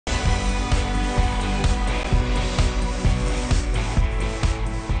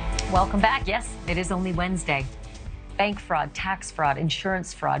Welcome back. Yes, it is only Wednesday. Bank fraud, tax fraud,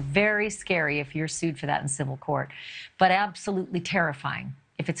 insurance fraud. Very scary if you're sued for that in civil court, but absolutely terrifying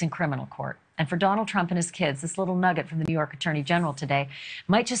if it's in criminal court. And for Donald Trump and his kids, this little nugget from the New York Attorney General today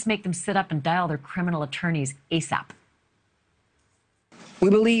might just make them sit up and dial their criminal attorneys ASAP. We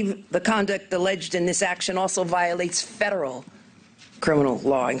believe the conduct alleged in this action also violates federal criminal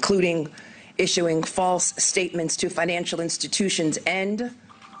law, including issuing false statements to financial institutions and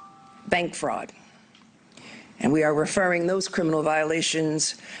bank fraud. And we are referring those criminal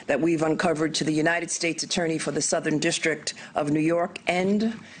violations that we've uncovered to the United States Attorney for the Southern District of New York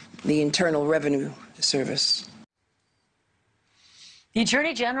and the Internal Revenue Service. The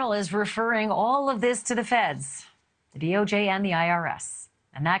Attorney General is referring all of this to the feds, the DOJ and the IRS.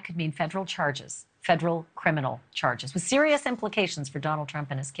 And that could mean federal charges, federal criminal charges, with serious implications for Donald Trump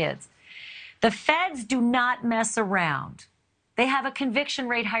and his kids. The feds do not mess around. They have a conviction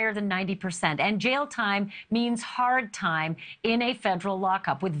rate higher than 90%, and jail time means hard time in a federal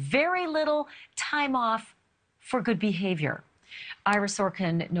lockup with very little time off for good behavior. Ira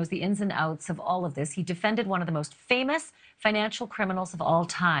Sorkin knows the ins and outs of all of this. He defended one of the most famous financial criminals of all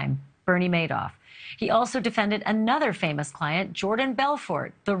time, Bernie Madoff. He also defended another famous client, Jordan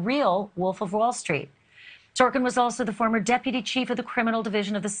Belfort, the real Wolf of Wall Street. Sorkin was also the former deputy chief of the criminal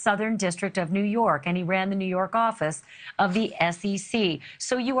division of the Southern District of New York, and he ran the New York office of the SEC.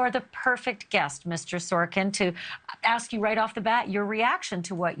 So you are the perfect guest, Mr. Sorkin, to ask you right off the bat your reaction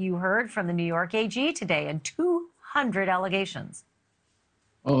to what you heard from the New York AG today and 200 allegations.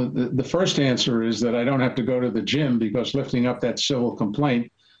 Oh, the first answer is that I don't have to go to the gym because lifting up that civil complaint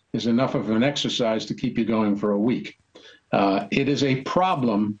is enough of an exercise to keep you going for a week. It is a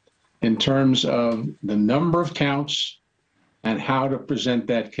problem in terms of the number of counts and how to present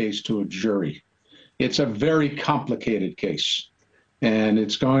that case to a jury. It's a very complicated case, and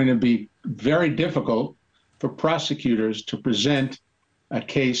it's going to be very difficult for prosecutors to present a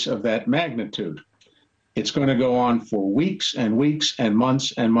case of that magnitude. It's going to go on for weeks and weeks and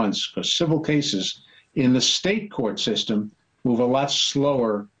months, because civil cases in the state court system move a lot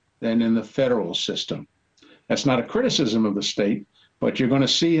slower than in the federal system. That's not a criticism of the state, but you're going to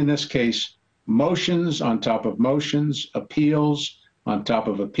see in this case motions on top of motions, appeals on top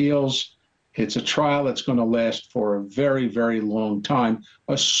of appeals. It's a trial that's going to last for a very, very long time,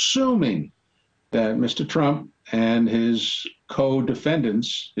 assuming that Mr. Trump and his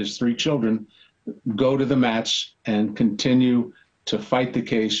co-defendants, his 3 children, go to the mats and continue to fight the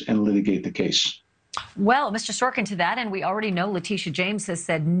case and litigate the case. Well, Mr. Sorkin, to that, and we already know Letitia James has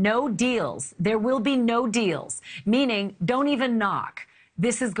said no deals. There will be no deals, meaning don't even knock.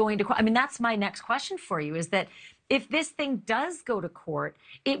 This is going to, I mean, that's my next question for you, is that if this thing does go to court,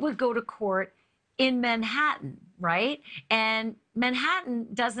 it would go to court in Manhattan, right? And Manhattan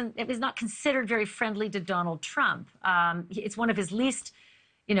it was not considered very friendly to Donald Trump. It's one of his least,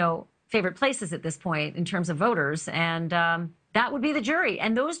 favorite places at this point in terms of voters. And that would be the jury.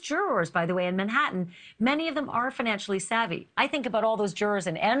 And those jurors, by the way, in Manhattan, many of them are financially savvy. I think about all those jurors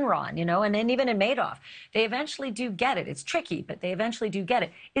in Enron, and then even in Madoff. They eventually do get it. It's tricky, but they eventually do get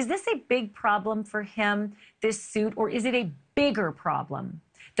it. Is this a big problem for him, this suit, or is it a bigger problem?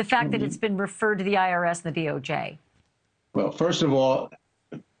 The fact that it's been referred to the IRS and the DOJ? Well, first of all,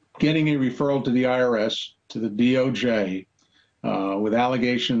 getting a referral to the IRS, to the DOJ, with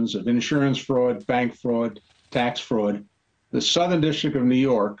allegations of insurance fraud, bank fraud, tax fraud, the Southern District of New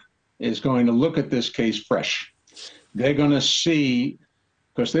York is going to look at this case fresh. They're going to see,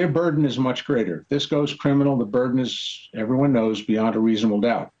 because their burden is much greater. If this goes criminal, the burden is, everyone knows, beyond a reasonable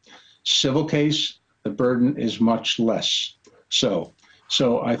doubt. Civil case, the burden is much less. So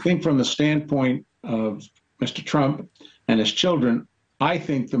I think from the standpoint of Mr. Trump and his children, I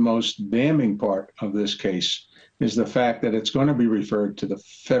think the most damning part of this case is the fact that it's going to be referred to the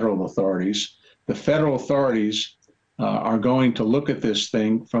federal authorities. The federal authorities are going to look at this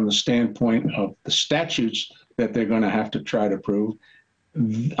thing from the standpoint of the statutes that they're going to have to try to prove.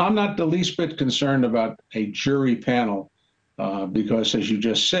 I'm not the least bit concerned about a jury panel because, as you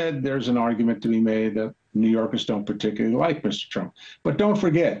just said, there's an argument to be made that New Yorkers don't particularly like Mr. Trump. But don't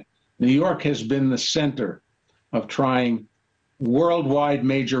forget, New York has been the center of trying worldwide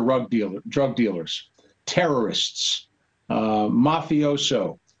major drug dealers, terrorists,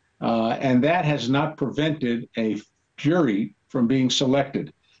 mafioso, and that has not prevented a jury from being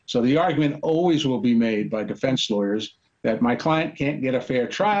selected. So the argument always will be made by defense lawyers that my client can't get a fair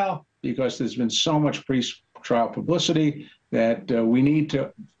trial because there's been so much pre-trial publicity that we need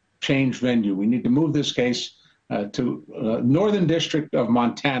to change venue. We need to move this case to Northern District of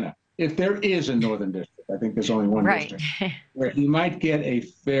Montana, if there is a Northern District I think there's only one Right. district, where he might get a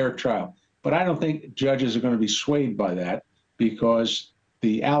fair trial. But I don't think judges are going to be swayed by that because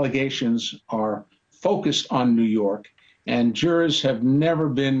the allegations are focused on New York, and jurors have never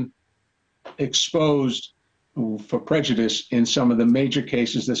been exposed for prejudice in some of the major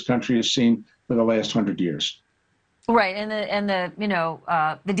cases this country has seen for the last 100 years. Right, and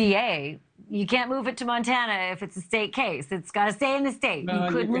the DA, you can't move it to Montana if it's a state case. It's got to stay in the state. No,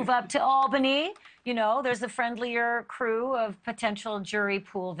 You could you move up to Albany. You know, there's a friendlier crew of potential jury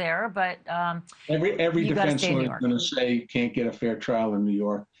pool there, but every you gotta defense stay in New lawyer is York. going to say you can't get a fair trial in New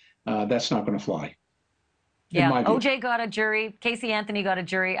York. That's not going to fly. in Yeah, my view. OJ got a jury. Casey Anthony got a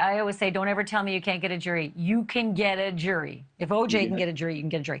jury. I always say, don't ever tell me you can't get a jury. You can get a jury. If OJ can get a jury, you can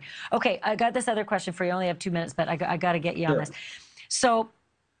get a jury. Okay, I got this other question for you. I only have 2 minutes, but I got to get you on this. So,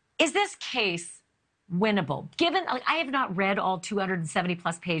 is this case winnable? Given, like, I have not read all 270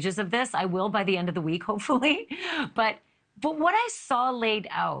 plus pages of this. I will by the end of the week, hopefully. But what I saw laid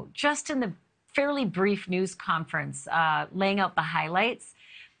out just in the fairly brief news conference, laying out the highlights,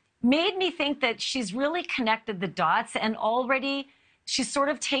 made me think that she's really connected the dots, and already she's sort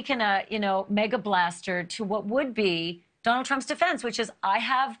of taken a, mega blaster to what would be Donald Trump's defense, which is, I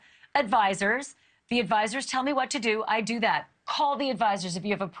have advisors. The advisors tell me what to do. I do that. Call the advisors if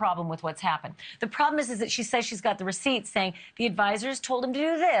you have a problem with what's happened. The problem is that she says she's got the receipts saying the advisors told him to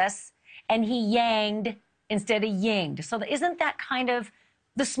do this, and he yanged instead of yinged. So isn't that kind of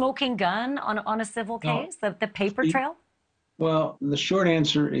the smoking gun on a civil case, the paper trail? Well, the short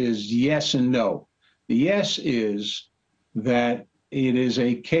answer is yes and no. The yes is that it is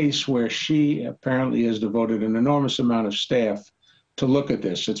a case where she apparently has devoted an enormous amount of staff to look at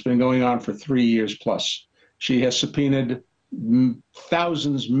this. It's been going on for 3 years plus. She has subpoenaed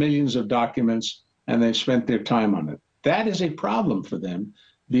thousands, millions of documents, and they've spent their time on it. That is a problem for them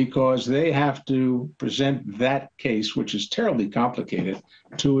because they have to present that case, which is terribly complicated,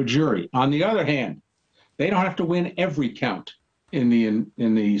 to a jury. On the other hand, they don't have to win every count in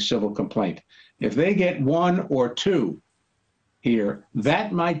the civil complaint. If they get 1 or 2 here,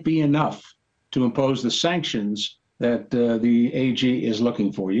 that might be enough to impose the sanctions that the AG is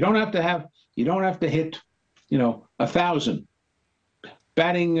looking for. You don't have to hit, 1,000.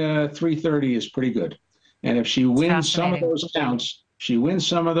 Batting 330 is pretty good. And if she wins some of those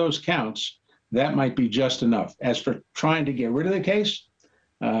counts, that might be just enough. As for trying to get rid of the case,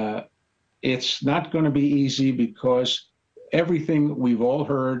 it's not going to be easy because everything we've all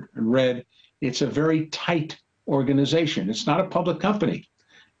heard and read, it's a very tight organization. It's not a public company.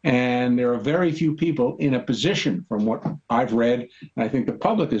 And there are very few people in a position, from what I've read, and I think the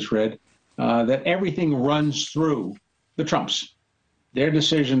public has read, that everything runs through the Trumps. Their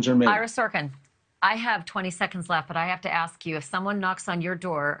decisions are made. Ira Sorkin, I have 20 seconds left, but I have to ask you, if someone knocks on your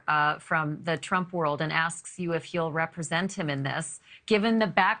door from the Trump world and asks you if you'll represent him in this, given the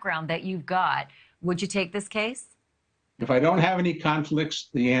background that you've got, would you take this case? If I don't have any conflicts,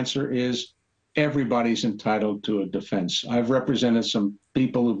 the answer is everybody's entitled to a defense. I've represented some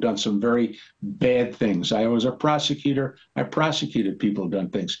people who've done some very bad things. I was a prosecutor. I prosecuted people who've done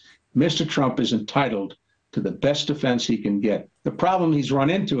things. Mr. Trump is entitled to the best defense he can get. The problem he's run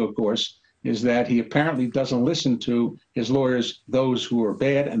into, of course, is that he apparently doesn't listen to his lawyers, those who are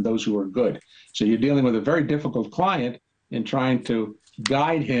bad and those who are good. So you're dealing with a very difficult client in trying to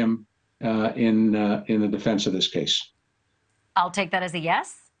guide him in the defense of this case. I'll take that as a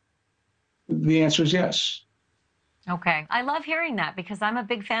yes. The answer is yes. Okay. I love hearing that because I'm a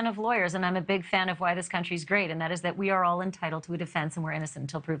big fan of lawyers, and I'm a big fan of why this country's great, and that is that we are all entitled to a defense and we're innocent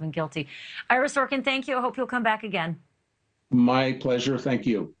until proven guilty. Ira Sorkin, thank you. I hope you'll come back again. My pleasure. Thank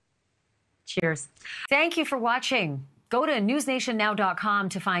you. Cheers. Thank you for watching. Go to newsnationnow.com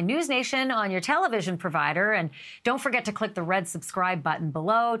to find NewsNation on your television provider, and don't forget to click the red subscribe button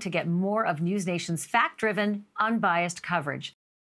below to get more of NewsNation's fact-driven, unbiased coverage.